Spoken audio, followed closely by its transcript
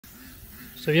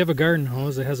So if you have a garden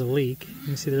hose that has a leak, you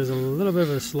can see there's a little bit of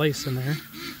a slice in there.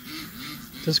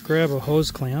 Just grab a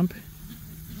hose clamp,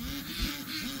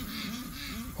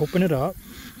 open it up,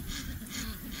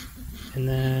 and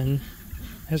then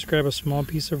just grab a small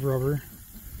piece of rubber.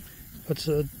 It's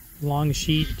a long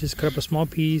sheet, just cut up a small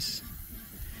piece,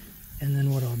 and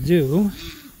then what I'll do,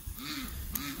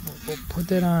 we'll put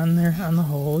that on there on the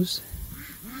hose,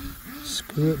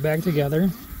 screw it back together.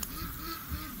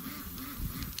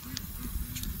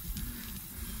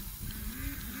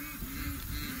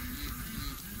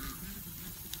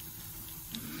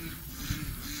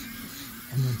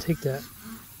 And then take that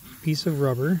piece of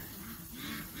rubber,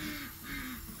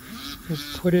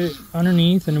 just put it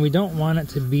underneath, and we don't want it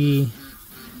to be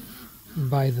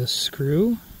by the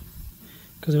screw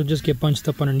because it'll just get bunched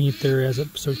up underneath there as it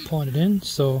starts pulling it in.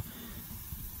 So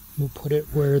we'll put it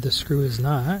where the screw is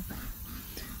not,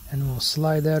 and we'll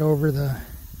slide that over the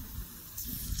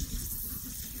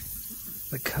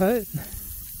cut,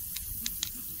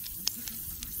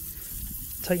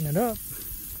 tighten it up.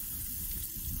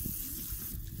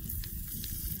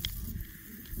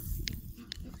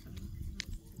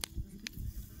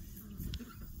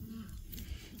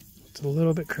 A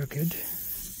little bit crooked.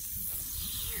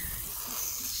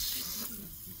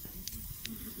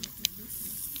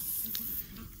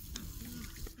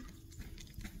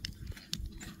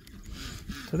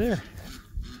 So there,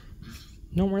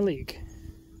 no more leak.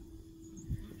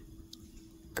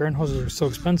 Garden hoses are so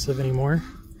expensive anymore.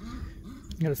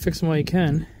 You gotta fix them while you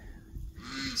can.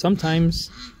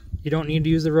 Sometimes you don't need to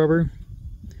use the rubber.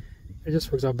 It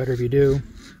just works out better if you do.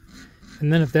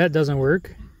 And then if that doesn't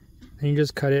work, and you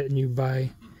just cut it and you buy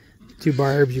 2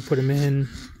 barbs, you put them in,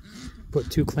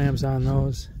 put 2 clamps on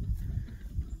those.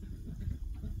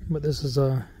 But this is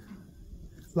a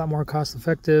lot more cost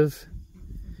effective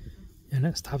and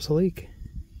it stops a leak.